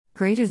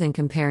Greater than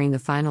comparing the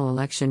final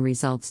election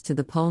results to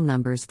the poll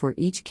numbers for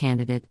each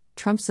candidate,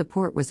 Trump's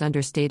support was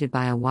understated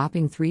by a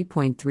whopping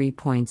 3.3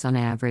 points on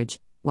average,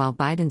 while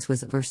Biden's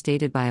was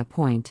overstated by a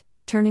point,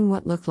 turning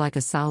what looked like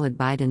a solid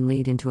Biden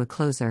lead into a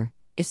closer,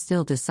 if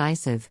still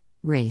decisive,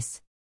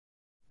 race.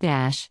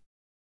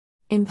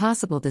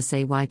 Impossible to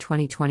say why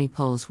 2020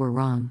 polls were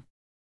wrong.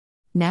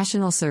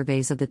 National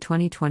surveys of the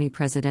 2020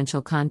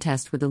 presidential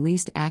contest were the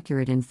least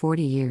accurate in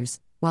 40 years,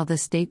 while the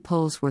state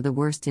polls were the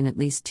worst in at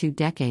least 2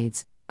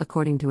 decades,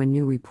 according to a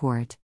new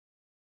report.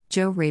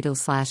 Joe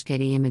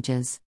Radel/Getty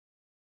Images.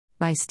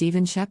 By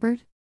Stephen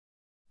Shepard.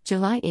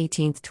 July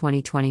 18,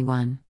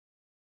 2021.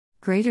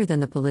 Greater than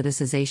the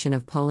politicization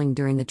of polling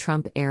during the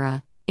Trump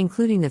era,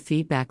 including the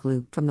feedback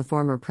loop from the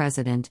former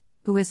president,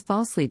 who has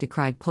falsely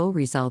decried poll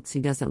results he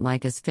doesn't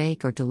like as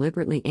fake or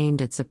deliberately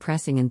aimed at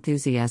suppressing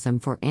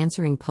enthusiasm for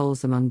answering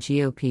polls among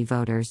GOP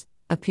voters,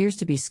 appears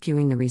to be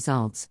skewing the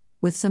results,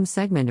 with some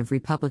segment of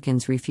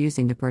Republicans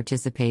refusing to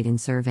participate in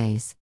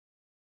surveys.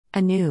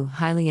 A new,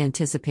 highly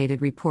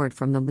anticipated report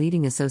from the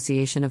leading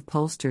association of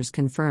pollsters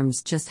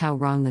confirms just how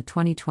wrong the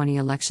 2020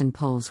 election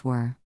polls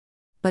were.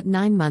 But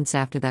 9 months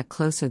after that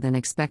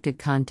closer-than-expected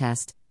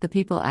contest, the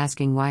people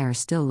asking why are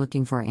still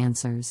looking for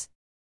answers.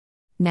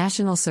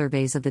 National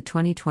surveys of the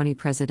 2020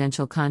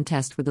 presidential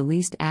contest were the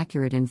least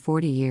accurate in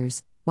 40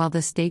 years, while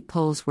the state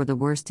polls were the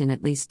worst in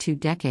at least 2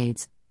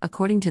 decades,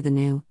 according to the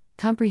new,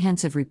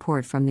 comprehensive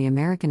report from the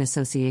American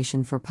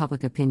Association for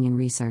Public Opinion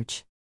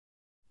Research.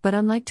 But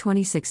unlike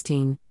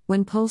 2016,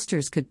 when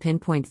pollsters could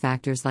pinpoint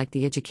factors like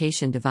the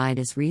education divide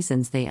as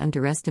reasons they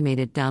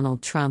underestimated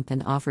Donald Trump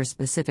and offer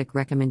specific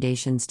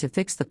recommendations to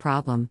fix the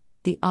problem,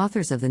 the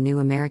authors of the new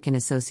American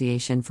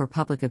Association for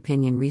Public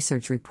Opinion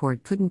Research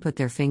report couldn't put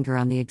their finger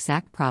on the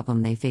exact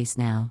problem they face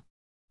now.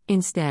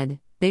 Instead,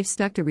 they've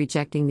stuck to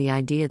rejecting the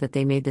idea that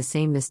they made the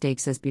same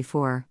mistakes as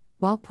before,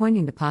 while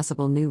pointing to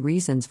possible new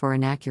reasons for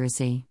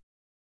inaccuracy.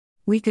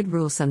 "We could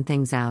rule some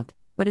things out,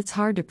 but it's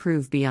hard to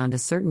prove beyond a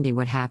certainty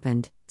what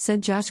happened,"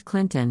 said Josh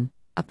Clinton,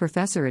 a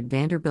professor at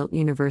Vanderbilt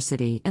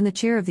University and the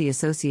chair of the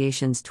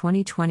association's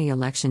 2020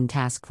 election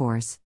task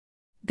force.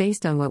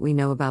 "Based on what we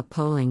know about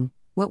polling,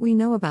 what we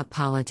know about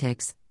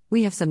politics,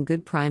 we have some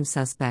good prime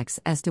suspects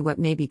as to what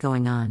may be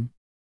going on.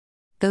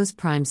 Those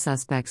prime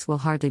suspects will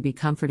hardly be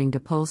comforting to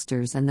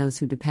pollsters and those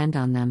who depend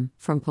on them,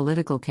 from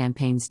political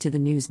campaigns to the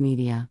news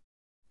media.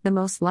 The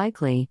most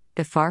likely,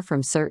 if far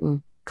from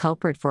certain,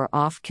 culprit for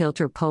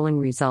off-kilter polling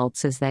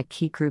results is that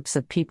key groups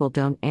of people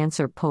don't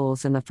answer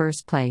polls in the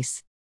first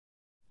place."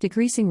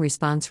 Decreasing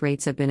response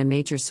rates have been a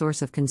major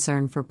source of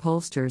concern for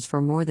pollsters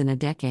for more than a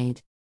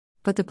decade.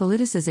 But the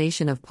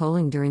politicization of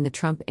polling during the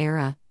Trump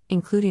era,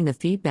 including the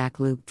feedback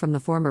loop from the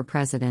former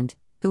president,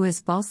 who has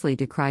falsely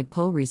decried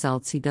poll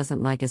results he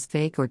doesn't like as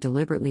fake or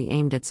deliberately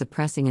aimed at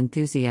suppressing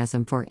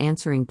enthusiasm for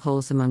answering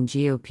polls among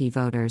GOP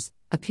voters,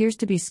 appears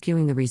to be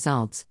skewing the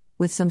results,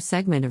 with some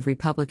segment of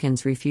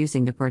Republicans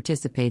refusing to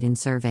participate in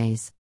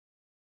surveys.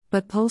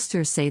 But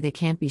pollsters say they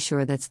can't be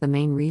sure that's the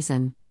main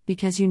reason,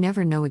 because you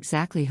never know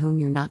exactly whom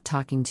you're not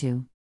talking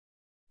to.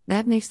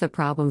 That makes the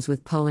problems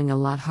with polling a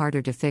lot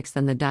harder to fix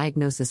than the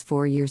diagnosis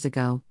 4 years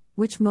ago,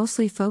 which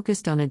mostly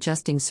focused on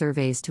adjusting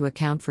surveys to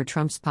account for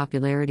Trump's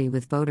popularity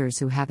with voters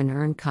who haven't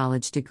earned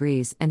college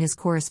degrees and his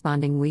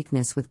corresponding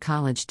weakness with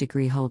college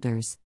degree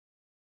holders.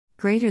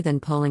 Greater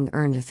than polling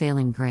earned a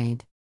failing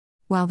grade.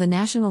 While the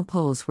national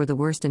polls were the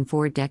worst in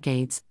 4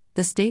 decades,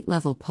 the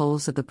state-level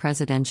polls of the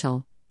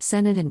presidential,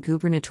 Senate and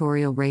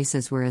gubernatorial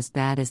races were as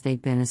bad as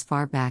they'd been as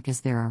far back as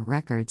there are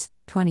records,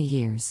 20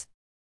 years.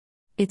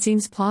 It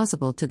seems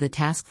plausible to the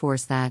task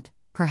force that,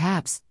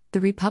 perhaps, the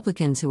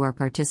Republicans who are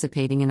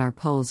participating in our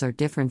polls are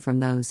different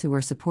from those who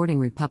are supporting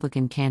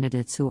Republican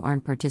candidates who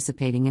aren't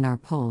participating in our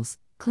polls,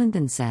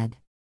 Clinton said.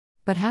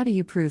 But how do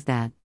you prove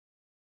that?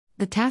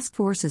 The task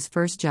force's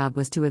first job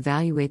was to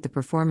evaluate the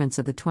performance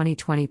of the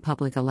 2020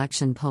 public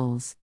election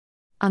polls.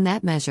 On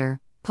that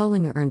measure,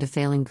 polling earned a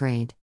failing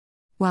grade.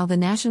 While the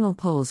national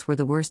polls were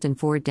the worst in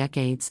 4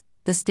 decades,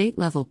 the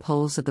state-level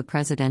polls of the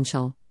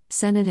presidential,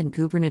 Senate and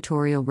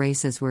gubernatorial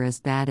races were as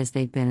bad as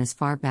they'd been as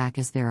far back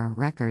as there are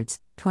records,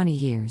 20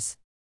 years.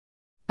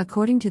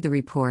 According to the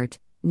report,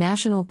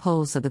 national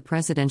polls of the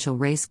presidential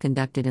race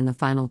conducted in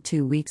the final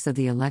 2 weeks of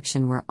the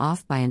election were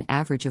off by an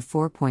average of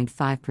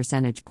 4.5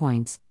 percentage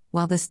points,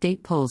 while the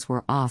state polls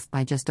were off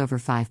by just over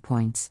 5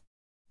 points.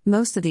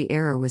 Most of the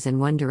error was in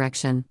one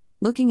direction.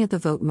 Looking at the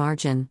vote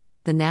margin,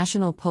 the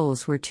national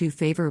polls were too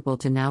favorable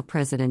to now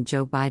President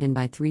Joe Biden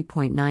by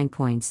 3.9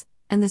 points,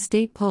 and the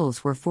state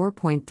polls were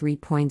 4.3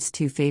 points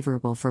too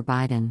favorable for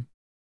Biden.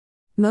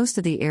 Most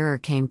of the error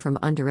came from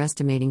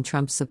underestimating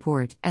Trump's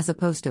support as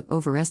opposed to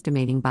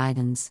overestimating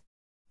Biden's.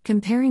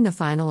 Comparing the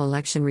final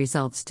election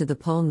results to the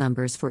poll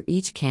numbers for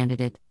each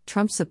candidate,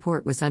 Trump's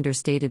support was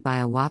understated by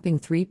a whopping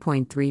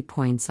 3.3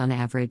 points on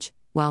average,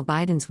 while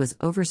Biden's was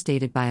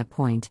overstated by a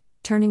point,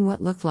 turning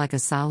what looked like a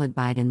solid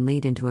Biden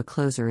lead into a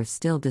closer if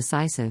still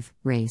decisive,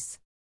 race.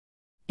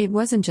 It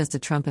wasn't just a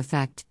Trump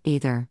effect,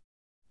 either.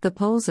 The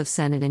polls of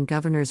Senate and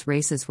governor's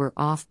races were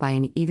off by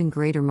an even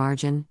greater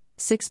margin,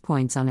 6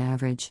 points on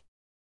average.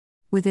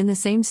 Within the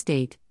same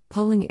state,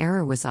 polling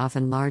error was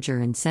often larger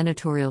in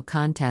senatorial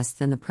contests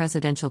than the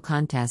presidential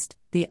contest,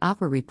 the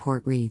OPRA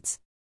report reads.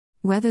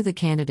 Whether the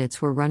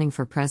candidates were running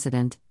for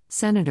president,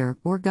 senator,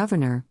 or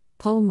governor,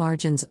 poll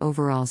margins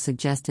overall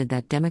suggested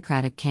that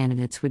Democratic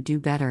candidates would do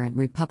better and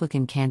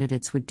Republican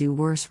candidates would do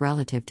worse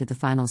relative to the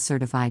final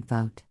certified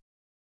vote.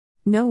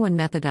 No one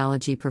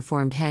methodology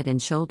performed head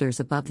and shoulders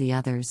above the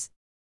others.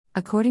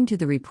 According to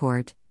the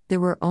report,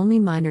 there were only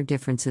minor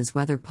differences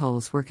whether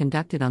polls were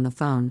conducted on the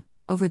phone,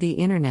 over the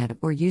internet,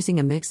 or using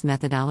a mixed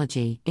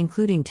methodology,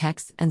 including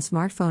text and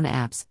smartphone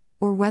apps,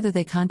 or whether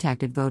they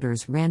contacted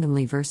voters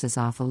randomly versus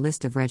off a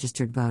list of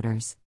registered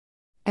voters.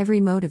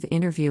 Every mode of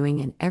interviewing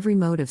and every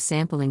mode of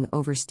sampling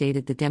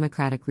overstated the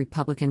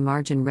Democratic-Republican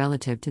margin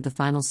relative to the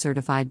final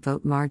certified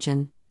vote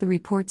margin, the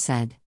report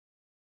said.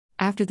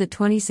 After the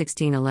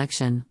 2016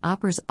 election,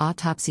 OPRA's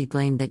autopsy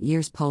blamed that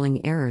year's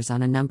polling errors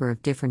on a number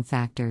of different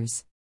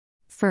factors.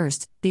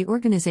 First, the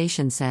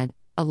organization said,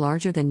 a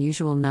larger than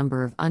usual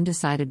number of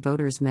undecided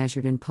voters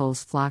measured in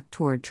polls flocked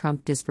toward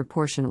Trump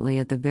disproportionately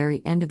at the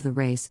very end of the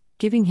race,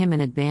 giving him an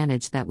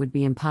advantage that would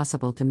be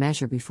impossible to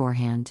measure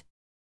beforehand.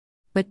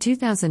 But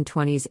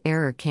 2020's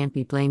error can't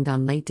be blamed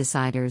on late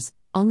deciders.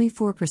 Only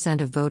 4%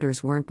 of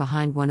voters weren't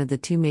behind one of the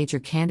two major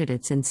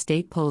candidates in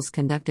state polls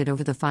conducted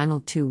over the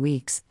final 2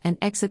 weeks, and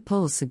exit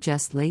polls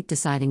suggest late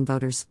deciding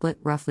voters split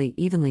roughly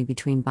evenly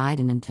between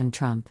Biden and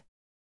Trump.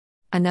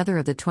 Another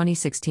of the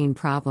 2016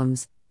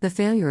 problems, the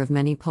failure of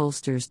many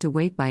pollsters to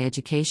weight by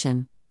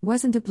education,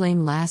 wasn't to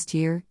blame last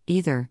year,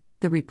 either,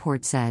 the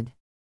report said.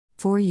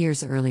 4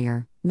 years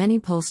earlier, many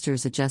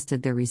pollsters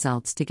adjusted their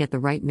results to get the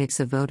right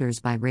mix of voters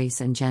by race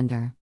and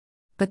gender.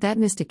 But that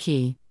missed a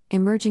key,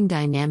 emerging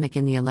dynamic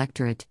in the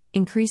electorate.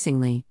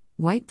 Increasingly,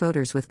 white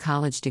voters with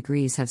college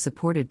degrees have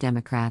supported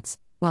Democrats,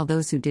 while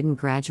those who didn't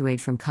graduate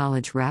from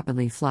college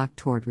rapidly flocked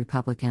toward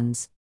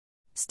Republicans.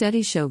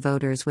 Studies show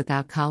voters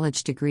without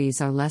college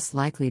degrees are less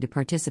likely to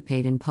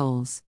participate in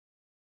polls.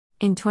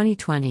 In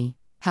 2020,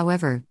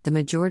 however, the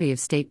majority of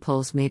state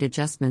polls made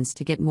adjustments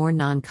to get more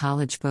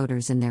non-college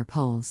voters in their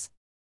polls.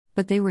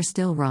 But they were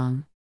still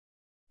wrong.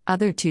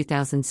 Other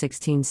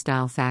 2016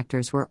 style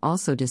factors were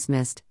also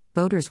dismissed.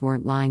 Voters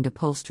weren't lying to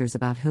pollsters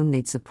about whom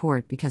they'd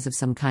support because of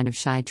some kind of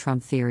shy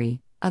Trump theory,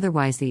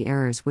 otherwise the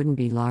errors wouldn't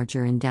be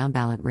larger in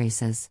down-ballot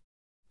races.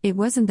 It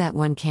wasn't that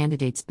one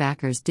candidate's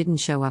backers didn't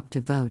show up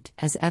to vote,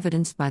 as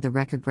evidenced by the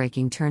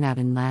record-breaking turnout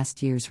in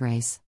last year's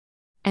race.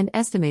 And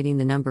estimating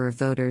the number of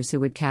voters who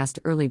would cast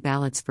early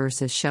ballots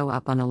versus show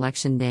up on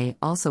Election Day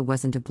also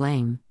wasn't to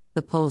blame.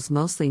 The polls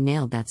mostly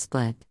nailed that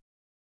split.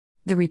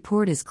 The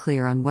report is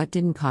clear on what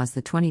didn't cause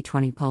the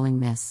 2020 polling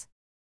miss.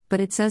 But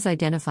it says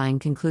identifying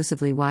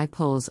conclusively why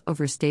polls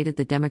overstated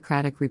the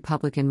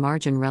Democratic-Republican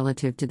margin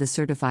relative to the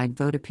certified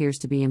vote appears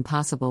to be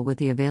impossible with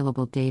the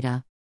available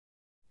data.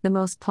 The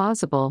most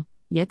plausible,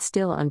 yet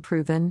still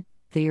unproven,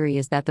 theory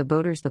is that the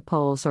voters the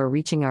polls are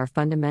reaching are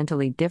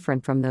fundamentally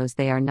different from those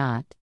they are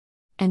not.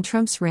 And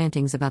Trump's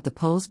rantings about the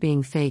polls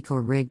being fake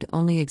or rigged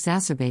only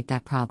exacerbate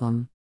that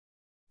problem.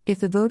 If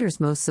the voters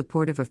most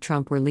supportive of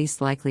Trump were least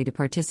likely to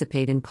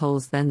participate in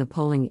polls, then the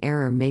polling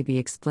error may be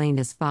explained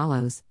as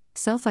follows.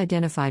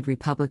 Self-identified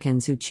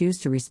Republicans who choose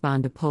to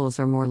respond to polls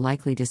are more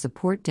likely to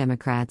support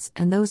Democrats,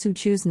 and those who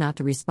choose not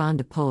to respond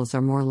to polls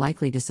are more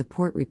likely to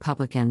support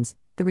Republicans,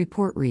 the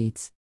report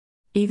reads.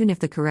 Even if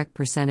the correct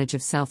percentage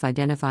of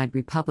self-identified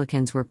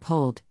Republicans were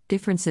polled,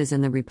 differences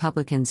in the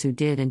Republicans who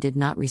did and did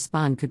not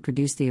respond could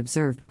produce the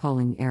observed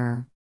polling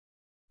error.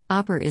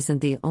 OPRA isn't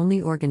the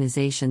only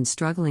organization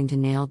struggling to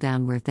nail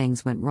down where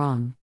things went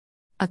wrong.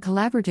 A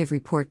collaborative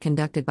report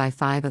conducted by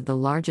 5 of the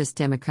largest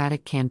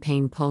Democratic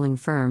campaign polling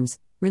firms,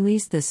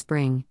 released this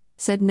spring,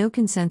 said no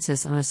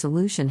consensus on a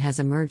solution has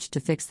emerged to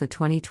fix the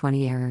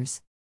 2020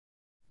 errors.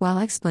 While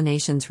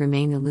explanations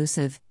remain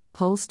elusive,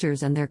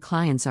 pollsters and their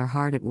clients are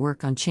hard at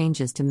work on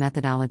changes to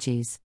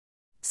methodologies.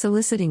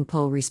 Soliciting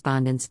poll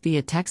respondents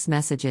via text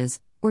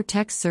messages, or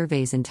text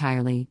surveys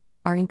entirely,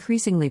 are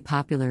increasingly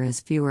popular as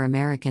fewer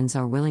Americans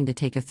are willing to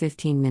take a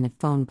 15-minute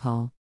phone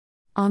poll.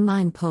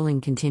 Online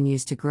polling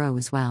continues to grow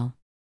as well.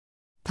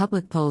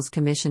 Public polls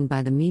commissioned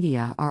by the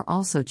media are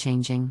also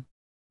changing.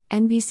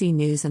 NBC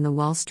News and The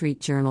Wall Street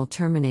Journal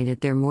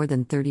terminated their more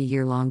than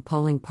 30-year-long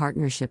polling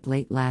partnership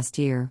late last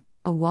year,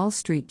 a Wall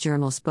Street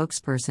Journal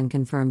spokesperson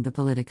confirmed to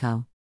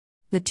Politico.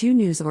 The two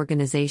news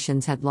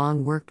organizations had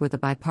long worked with a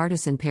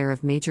bipartisan pair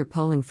of major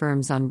polling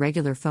firms on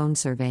regular phone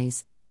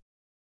surveys.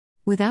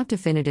 Without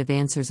definitive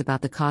answers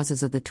about the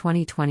causes of the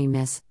 2020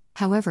 miss,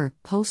 however,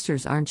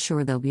 pollsters aren't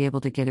sure they'll be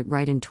able to get it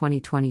right in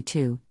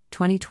 2022,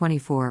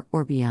 2024,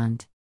 or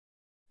beyond.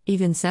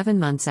 Even 7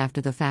 months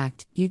after the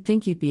fact, you'd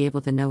think you'd be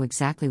able to know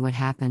exactly what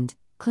happened,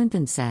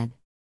 Clinton said.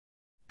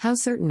 How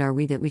certain are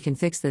we that we can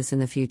fix this in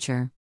the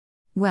future?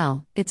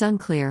 Well, it's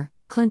unclear,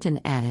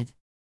 Clinton added.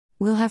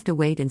 We'll have to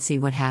wait and see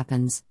what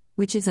happens,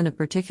 which isn't a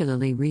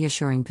particularly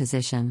reassuring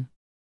position.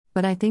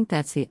 But I think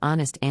that's the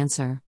honest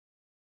answer.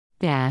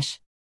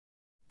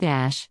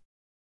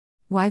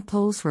 Why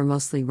polls were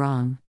mostly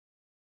wrong.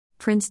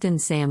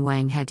 Princeton's Sam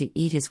Wang had to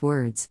eat his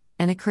words,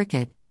 and a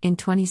cricket, in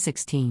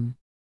 2016.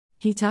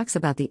 He talks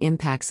about the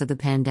impacts of the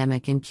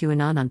pandemic and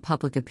QAnon on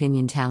public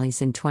opinion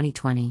tallies in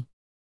 2020.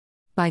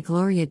 By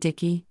Gloria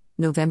Dickey,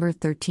 November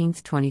 13,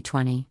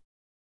 2020.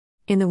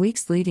 In the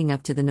weeks leading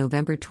up to the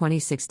November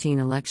 2016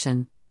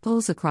 election,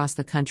 polls across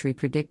the country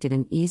predicted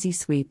an easy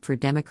sweep for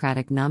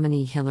Democratic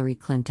nominee Hillary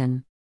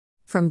Clinton.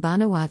 From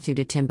Vanuatu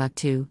to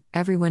Timbuktu,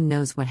 everyone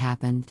knows what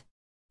happened.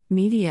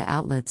 Media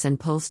outlets and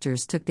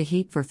pollsters took the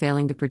heat for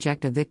failing to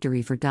project a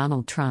victory for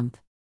Donald Trump.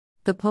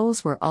 The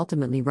polls were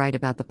ultimately right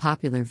about the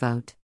popular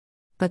vote.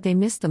 But they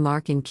missed the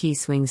mark in key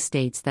swing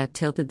states that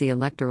tilted the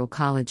Electoral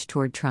College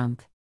toward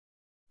Trump.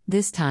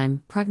 This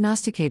time,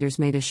 prognosticators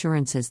made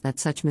assurances that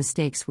such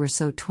mistakes were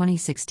so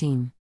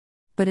 2016.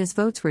 But as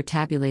votes were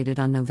tabulated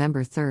on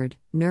November 3,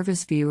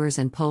 nervous viewers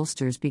and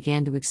pollsters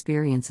began to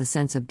experience a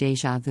sense of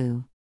déjà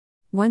vu.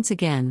 Once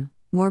again,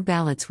 more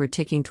ballots were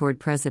ticking toward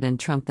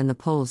President Trump than the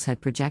polls had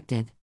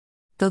projected.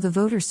 Though the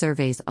voter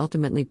surveys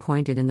ultimately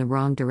pointed in the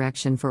wrong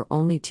direction for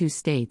only two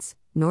states,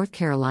 North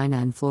Carolina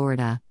and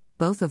Florida,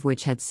 both of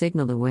which had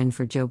signaled a win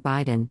for Joe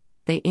Biden,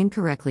 they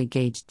incorrectly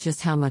gauged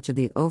just how much of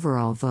the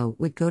overall vote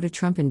would go to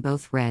Trump in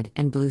both red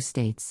and blue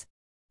states.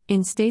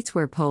 In states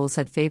where polls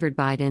had favored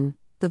Biden,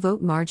 the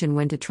vote margin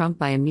went to Trump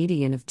by a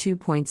median of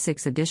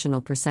 2.6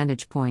 additional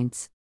percentage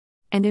points.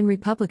 And in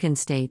Republican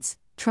states,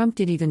 Trump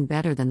did even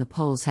better than the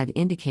polls had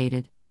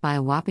indicated, by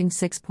a whopping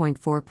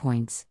 6.4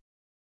 points.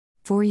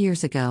 4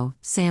 years ago,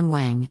 Sam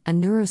Wang, a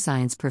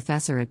neuroscience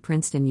professor at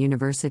Princeton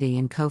University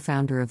and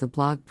co-founder of the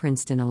blog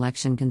Princeton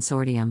Election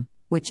Consortium,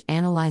 which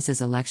analyzes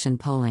election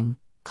polling,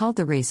 called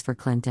the race for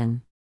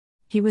Clinton.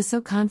 He was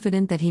so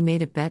confident that he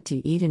made a bet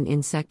to eat an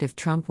insect if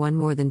Trump won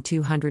more than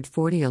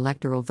 240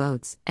 electoral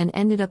votes, and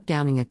ended up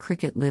downing a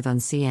cricket live on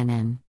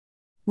CNN.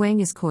 Wang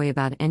is coy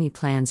about any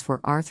plans for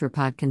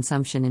arthropod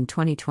consumption in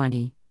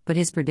 2020, but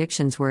his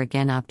predictions were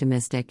again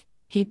optimistic.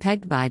 He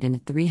pegged Biden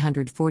at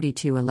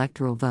 342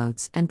 electoral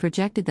votes and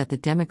projected that the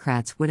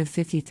Democrats would have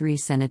 53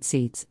 Senate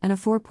seats and a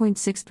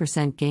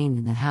 4.6% gain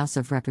in the House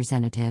of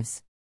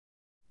Representatives.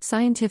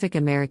 Scientific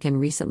American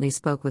recently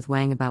spoke with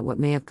Wang about what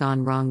may have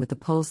gone wrong with the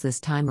polls this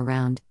time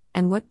around,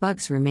 and what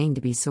bugs remain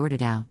to be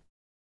sorted out.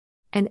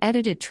 An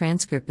edited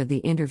transcript of the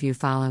interview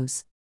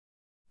follows.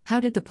 How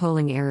did the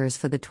polling errors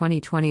for the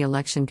 2020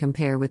 election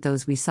compare with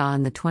those we saw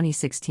in the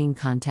 2016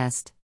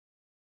 contest?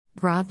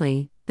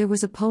 Broadly, there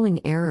was a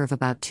polling error of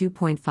about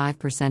 2.5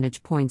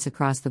 percentage points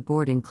across the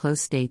board in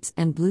close states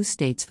and blue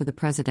states for the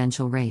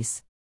presidential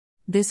race.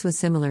 This was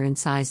similar in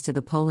size to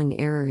the polling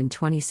error in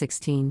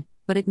 2016,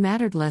 but it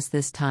mattered less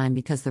this time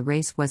because the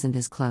race wasn't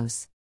as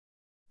close.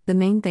 The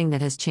main thing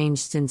that has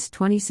changed since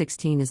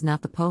 2016 is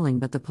not the polling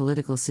but the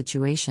political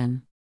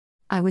situation.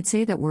 I would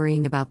say that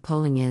worrying about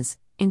polling is,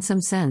 in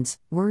some sense,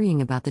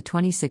 worrying about the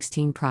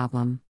 2016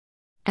 problem.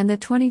 And the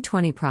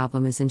 2020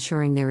 problem is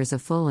ensuring there is a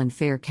full and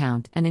fair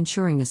count and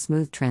ensuring a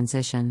smooth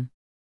transition.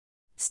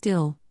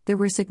 Still, there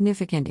were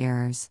significant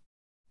errors.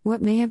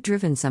 What may have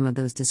driven some of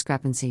those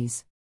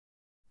discrepancies?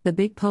 The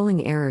big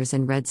polling errors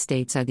in red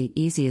states are the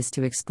easiest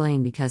to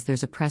explain because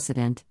there's a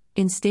precedent.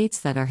 In states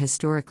that are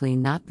historically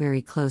not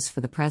very close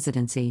for the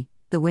presidency,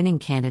 the winning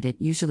candidate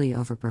usually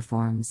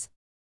overperforms.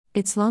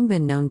 It's long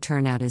been known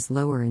turnout is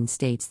lower in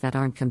states that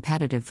aren't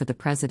competitive for the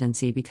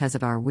presidency because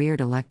of our weird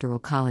electoral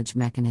college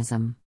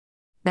mechanism.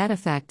 That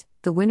effect,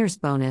 the winner's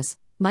bonus,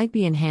 might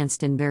be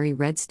enhanced in very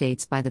red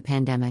states by the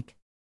pandemic.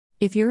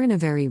 If you're in a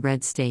very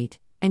red state,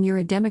 and you're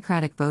a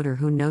Democratic voter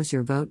who knows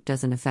your vote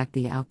doesn't affect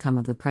the outcome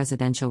of the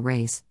presidential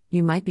race,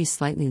 you might be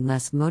slightly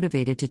less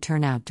motivated to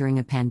turn out during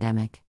a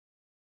pandemic.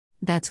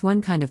 That's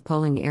one kind of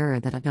polling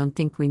error that I don't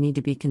think we need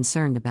to be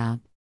concerned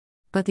about.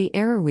 But the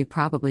error we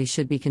probably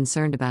should be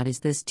concerned about is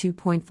this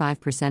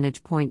 2.5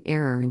 percentage point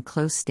error in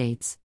close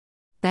states.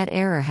 That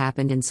error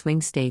happened in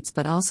swing states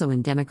but also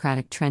in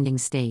Democratic trending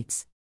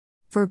states.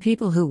 For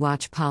people who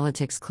watch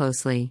politics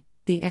closely,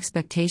 the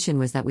expectation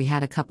was that we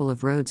had a couple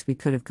of roads we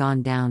could have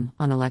gone down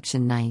on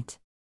election night.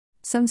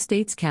 Some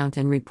states count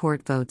and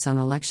report votes on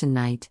election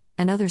night,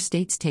 and other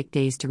states take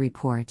days to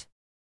report.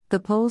 The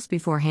polls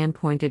beforehand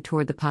pointed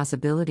toward the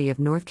possibility of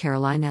North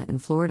Carolina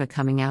and Florida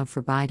coming out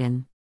for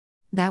Biden.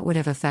 That would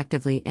have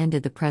effectively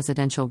ended the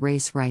presidential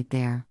race right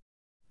there.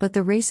 But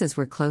the races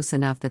were close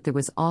enough that there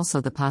was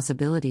also the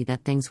possibility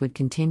that things would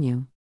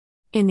continue.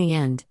 In the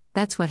end,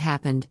 that's what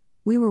happened.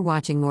 We were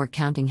watching more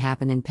counting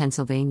happen in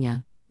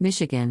Pennsylvania,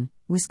 Michigan,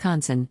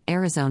 Wisconsin,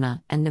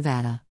 Arizona, and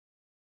Nevada.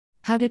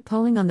 How did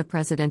polling on the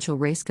presidential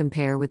race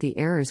compare with the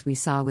errors we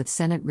saw with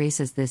Senate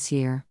races this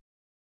year?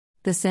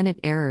 The Senate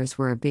errors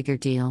were a bigger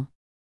deal.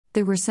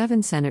 There were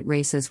 7 Senate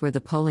races where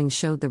the polling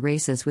showed the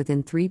races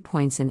within 3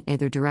 points in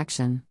either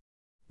direction.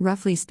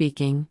 Roughly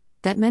speaking,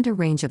 that meant a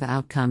range of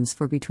outcomes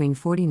for between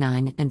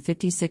 49 and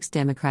 56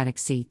 Democratic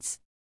seats.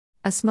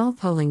 A small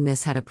polling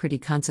miss had a pretty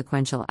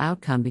consequential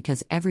outcome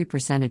because every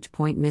percentage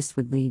point missed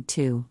would lead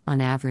to,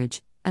 on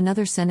average,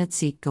 another Senate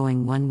seat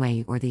going one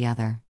way or the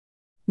other.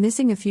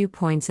 Missing a few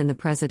points in the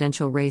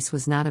presidential race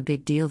was not a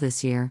big deal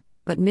this year,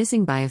 but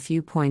missing by a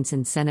few points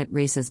in Senate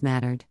races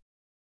mattered.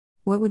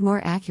 What would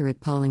more accurate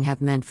polling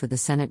have meant for the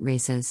Senate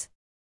races?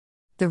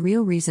 The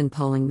real reason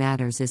polling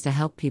matters is to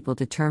help people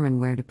determine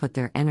where to put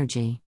their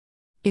energy.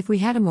 If we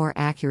had a more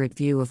accurate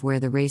view of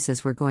where the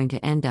races were going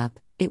to end up,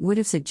 it would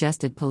have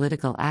suggested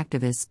political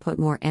activists put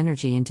more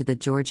energy into the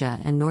Georgia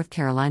and North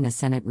Carolina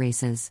Senate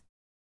races.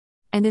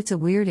 And it's a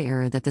weird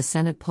error that the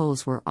Senate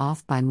polls were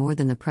off by more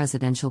than the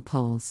presidential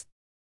polls.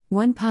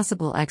 One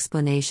possible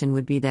explanation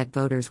would be that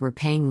voters were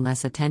paying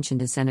less attention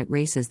to Senate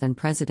races than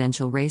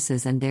presidential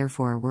races and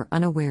therefore were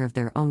unaware of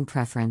their own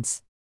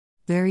preference.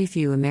 Very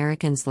few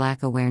Americans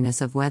lack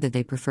awareness of whether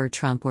they prefer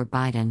Trump or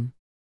Biden.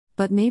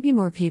 But maybe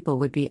more people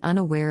would be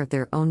unaware of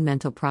their own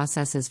mental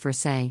processes for,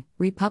 say,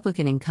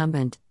 Republican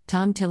incumbent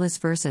Thom Tillis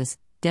versus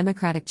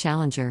Democratic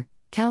challenger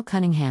Cal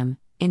Cunningham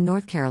in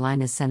North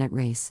Carolina's Senate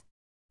race.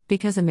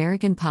 Because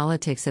American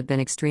politics have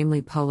been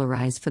extremely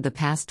polarized for the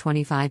past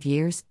 25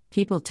 years,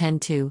 people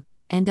tend to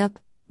end up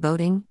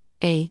voting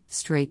a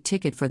straight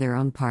ticket for their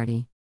own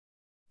party.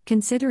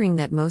 Considering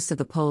that most of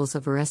the polls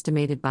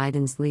overestimated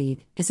Biden's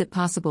lead, is it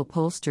possible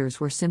pollsters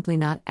were simply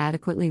not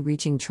adequately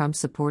reaching Trump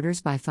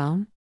supporters by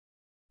phone?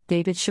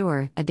 David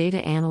Shore, a data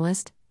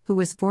analyst, who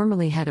was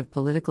formerly head of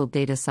political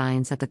data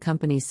science at the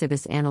company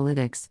Civis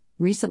Analytics,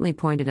 recently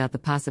pointed out the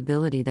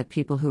possibility that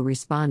people who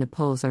respond to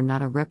polls are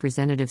not a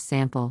representative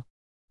sample.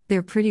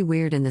 They're pretty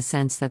weird in the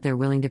sense that they're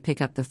willing to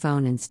pick up the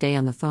phone and stay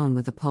on the phone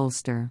with a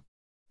pollster.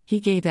 He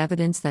gave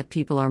evidence that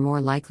people are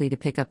more likely to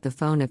pick up the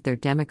phone if they're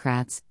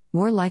Democrats,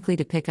 more likely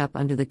to pick up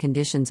under the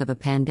conditions of a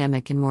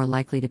pandemic, and more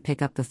likely to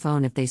pick up the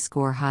phone if they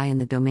score high in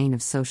the domain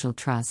of social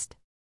trust.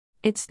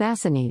 It's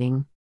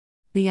fascinating.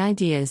 The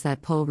idea is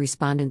that poll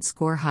respondents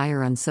score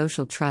higher on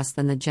social trust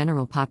than the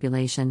general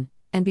population,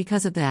 and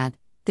because of that,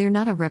 they're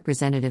not a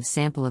representative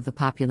sample of the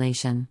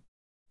population.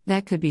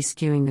 That could be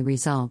skewing the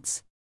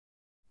results.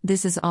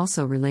 This is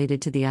also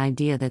related to the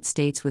idea that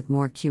states with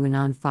more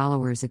QAnon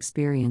followers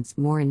experience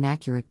more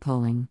inaccurate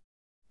polling.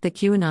 The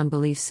QAnon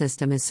belief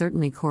system is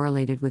certainly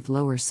correlated with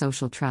lower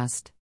social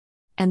trust.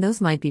 And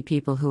those might be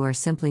people who are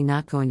simply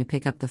not going to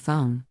pick up the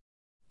phone.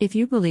 If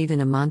you believe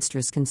in a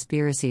monstrous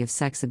conspiracy of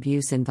sex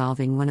abuse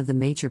involving one of the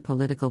major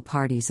political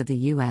parties of the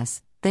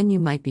U.S., then you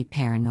might be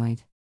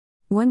paranoid.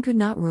 One could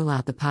not rule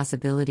out the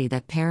possibility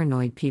that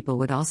paranoid people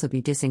would also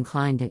be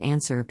disinclined to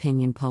answer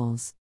opinion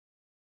polls.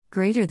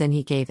 Greater than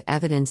he gave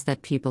evidence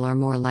that people are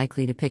more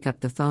likely to pick up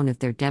the phone if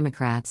they're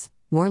Democrats,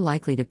 more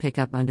likely to pick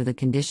up under the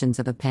conditions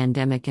of a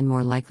pandemic, and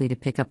more likely to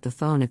pick up the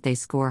phone if they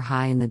score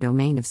high in the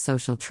domain of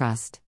social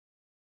trust.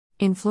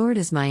 In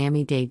Florida's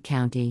Miami-Dade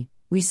County,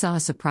 we saw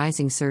a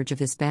surprising surge of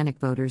Hispanic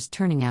voters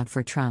turning out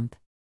for Trump.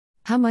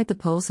 How might the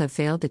polls have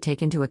failed to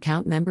take into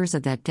account members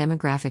of that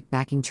demographic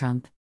backing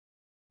Trump?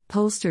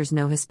 Pollsters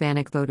know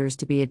Hispanic voters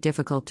to be a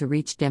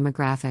difficult-to-reach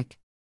demographic.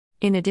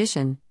 In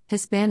addition,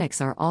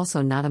 Hispanics are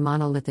also not a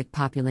monolithic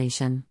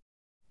population.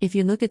 If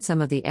you look at some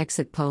of the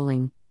exit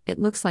polling, it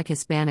looks like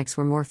Hispanics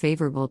were more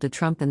favorable to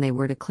Trump than they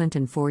were to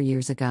Clinton 4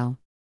 years ago.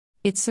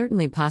 It's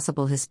certainly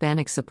possible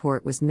Hispanic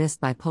support was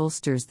missed by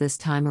pollsters this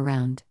time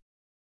around.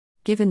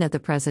 Given that the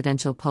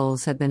presidential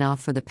polls have been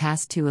off for the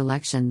past 2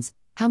 elections,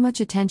 how much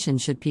attention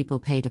should people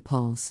pay to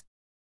polls?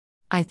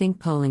 I think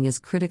polling is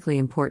critically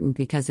important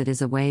because it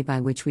is a way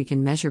by which we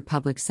can measure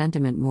public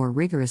sentiment more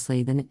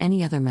rigorously than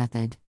any other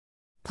method.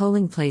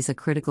 Polling plays a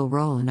critical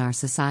role in our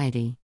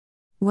society.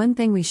 One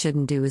thing we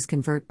shouldn't do is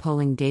convert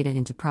polling data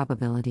into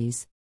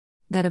probabilities.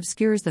 That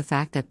obscures the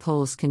fact that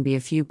polls can be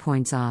a few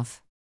points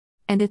off.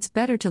 And it's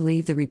better to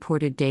leave the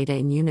reported data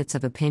in units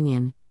of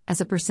opinion, as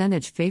a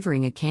percentage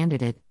favoring a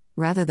candidate,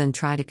 rather than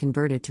try to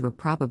convert it to a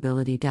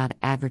probability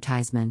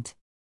advertisement.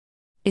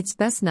 It's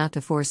best not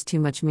to force too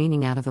much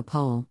meaning out of a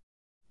poll.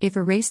 If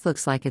a race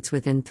looks like it's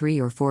within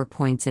 3 or 4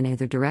 points in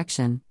either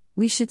direction,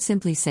 we should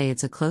simply say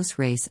it's a close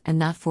race and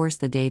not force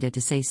the data to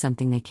say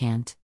something they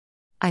can't.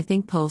 I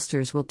think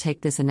pollsters will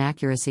take this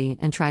inaccuracy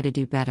and try to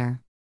do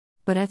better.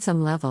 But at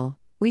some level,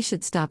 we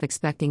should stop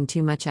expecting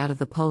too much out of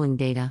the polling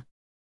data.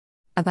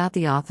 About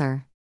the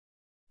author.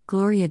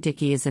 Gloria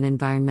Dickey is an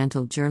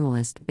environmental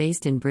journalist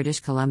based in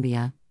British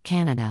Columbia,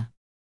 Canada.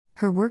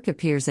 Her work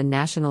appears in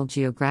National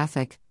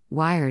Geographic,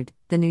 Wired,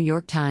 The New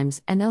York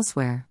Times, and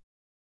elsewhere.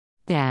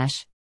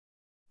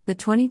 The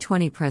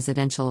 2020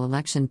 presidential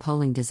election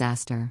polling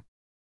disaster.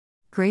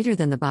 Greater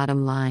than the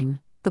bottom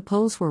line, the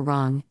polls were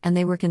wrong, and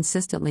they were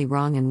consistently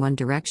wrong in one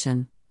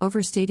direction,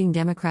 overstating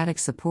Democratic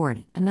support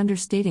and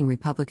understating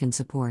Republican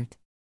support.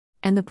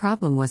 And the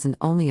problem wasn't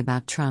only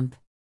about Trump.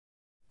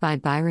 By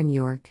Byron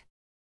York.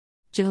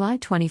 July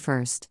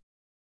 21.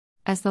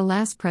 As the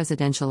last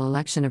presidential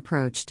election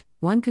approached,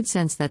 one could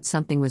sense that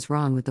something was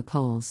wrong with the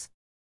polls.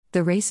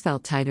 The race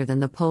felt tighter than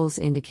the polls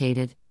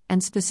indicated,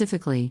 and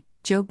specifically,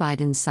 Joe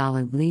Biden's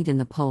solid lead in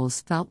the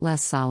polls felt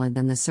less solid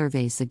than the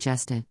surveys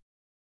suggested.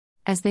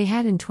 As they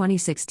had in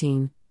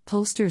 2016,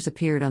 pollsters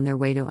appeared on their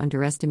way to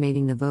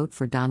underestimating the vote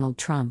for Donald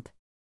Trump.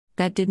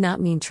 That did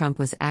not mean Trump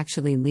was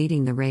actually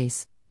leading the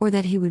race, or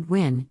that he would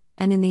win,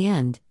 and in the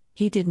end,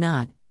 he did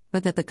not,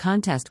 but that the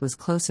contest was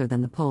closer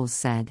than the polls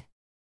said.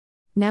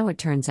 Now it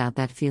turns out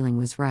that feeling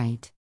was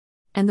right.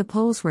 And the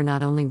polls were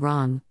not only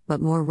wrong,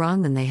 but more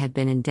wrong than they had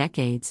been in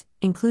decades,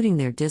 including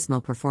their dismal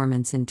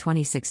performance in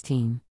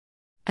 2016.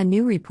 A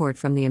new report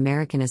from the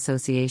American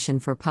Association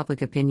for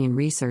Public Opinion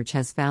Research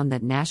has found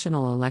that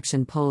national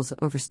election polls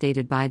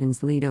overstated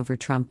Biden's lead over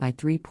Trump by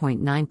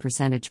 3.9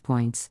 percentage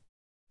points.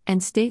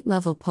 And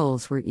state-level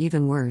polls were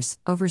even worse,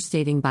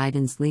 overstating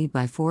Biden's lead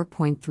by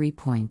 4.3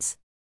 points.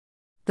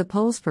 The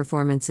polls'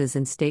 performances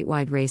in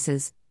statewide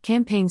races,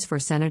 campaigns for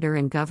senator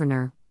and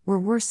governor, were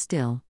worse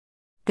still.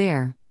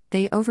 There,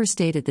 they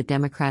overstated the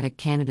Democratic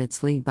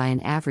candidate's lead by an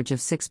average of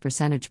 6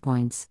 percentage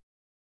points.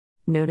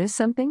 Notice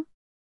something?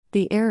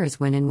 The errors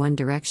went in one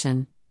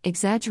direction,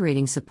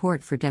 exaggerating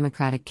support for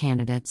Democratic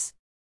candidates.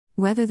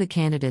 Whether the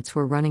candidates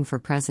were running for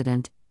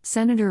president,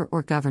 senator,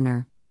 or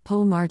governor,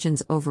 poll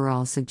margins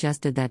overall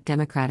suggested that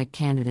Democratic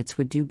candidates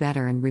would do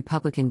better and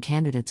Republican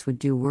candidates would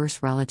do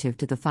worse relative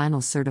to the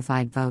final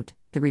certified vote,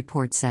 the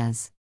report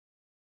says.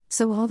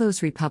 So all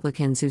those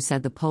Republicans who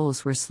said the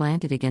polls were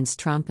slanted against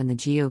Trump and the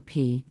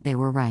GOP, they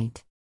were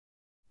right.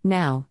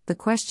 Now, the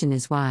question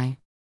is why?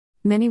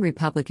 Many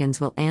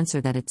Republicans will answer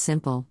that it's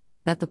simple,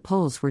 that the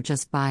polls were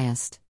just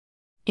biased.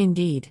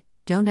 Indeed,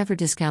 don't ever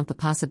discount the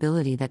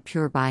possibility that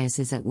pure bias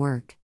is at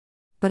work.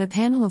 But a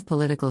panel of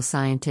political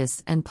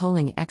scientists and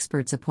polling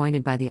experts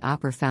appointed by the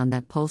OPR found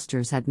that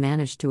pollsters had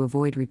managed to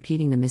avoid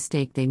repeating the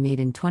mistake they made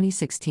in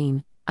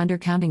 2016,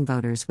 undercounting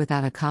voters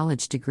without a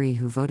college degree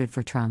who voted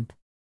for Trump.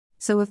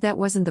 So if that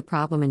wasn't the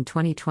problem in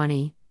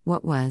 2020,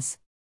 what was?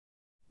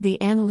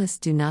 The analysts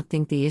do not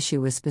think the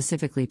issue was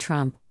specifically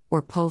Trump,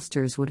 or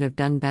pollsters would have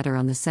done better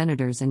on the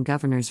senators and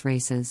governors'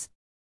 races.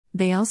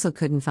 They also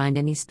couldn't find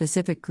any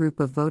specific group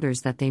of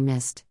voters that they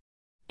missed.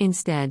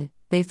 Instead,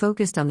 they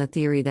focused on the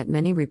theory that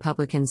many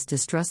Republicans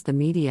distrust the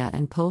media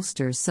and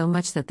pollsters so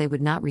much that they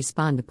would not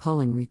respond to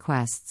polling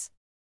requests.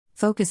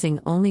 Focusing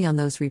only on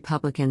those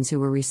Republicans who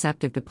were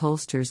receptive to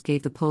pollsters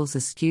gave the polls a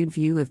skewed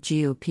view of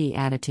GOP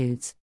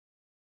attitudes.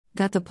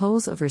 That the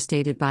polls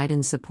overstated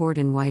Biden's support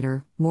in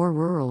whiter, more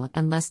rural,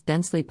 and less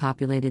densely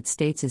populated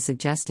states is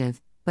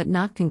suggestive, but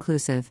not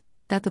conclusive.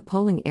 That the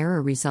polling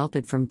error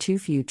resulted from too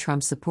few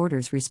Trump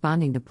supporters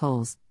responding to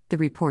polls, the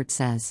report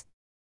says.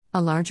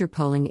 A larger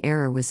polling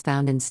error was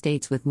found in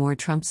states with more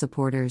Trump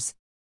supporters.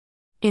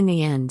 In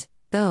the end,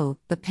 though,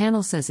 the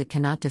panel says it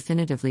cannot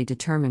definitively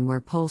determine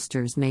where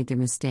pollsters made their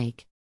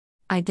mistake.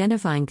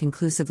 Identifying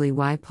conclusively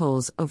why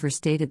polls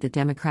overstated the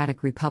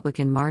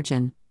Democratic-Republican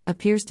margin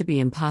appears to be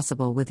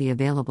impossible with the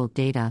available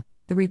data,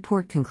 the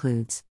report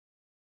concludes.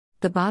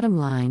 The bottom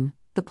line,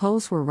 the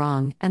polls were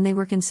wrong, and they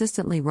were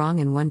consistently wrong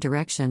in one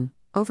direction,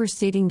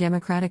 overstating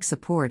Democratic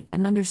support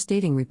and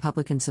understating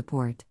Republican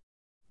support.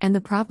 And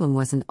the problem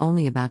wasn't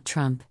only about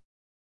Trump.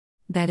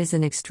 That is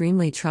an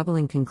extremely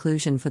troubling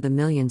conclusion for the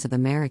millions of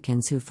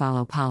Americans who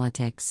follow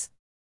politics.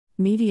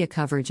 Media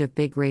coverage of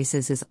big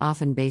races is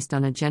often based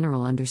on a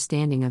general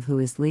understanding of who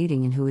is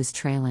leading and who is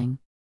trailing.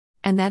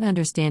 And that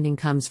understanding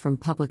comes from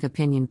public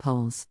opinion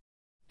polls.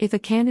 If a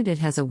candidate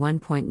has a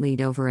 1-point lead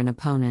over an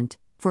opponent,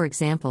 for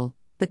example,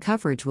 the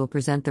coverage will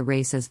present the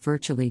race as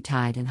virtually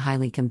tied and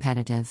highly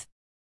competitive.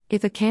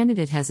 If a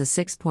candidate has a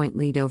 6-point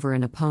lead over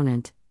an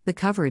opponent, the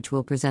coverage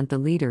will present the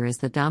leader as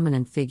the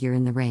dominant figure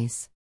in the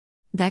race.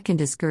 That can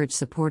discourage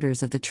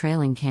supporters of the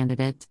trailing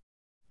candidate.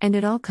 And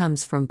it all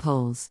comes from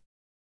polls.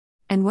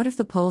 And what if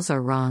the polls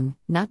are wrong,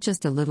 not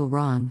just a little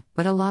wrong,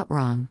 but a lot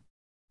wrong?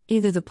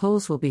 Either the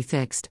polls will be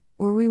fixed,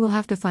 or we will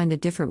have to find a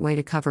different way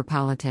to cover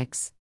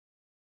politics.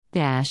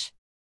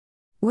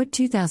 What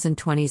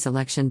 2020's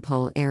election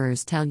poll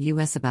errors tell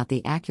us about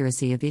the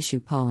accuracy of issue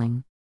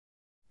polling?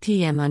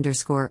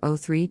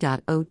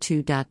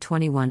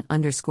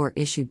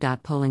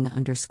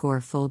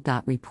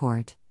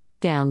 PM_03.02.21_issue.polling_full.report.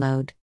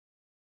 Download.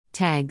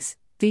 Tags,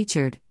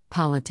 featured,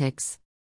 politics.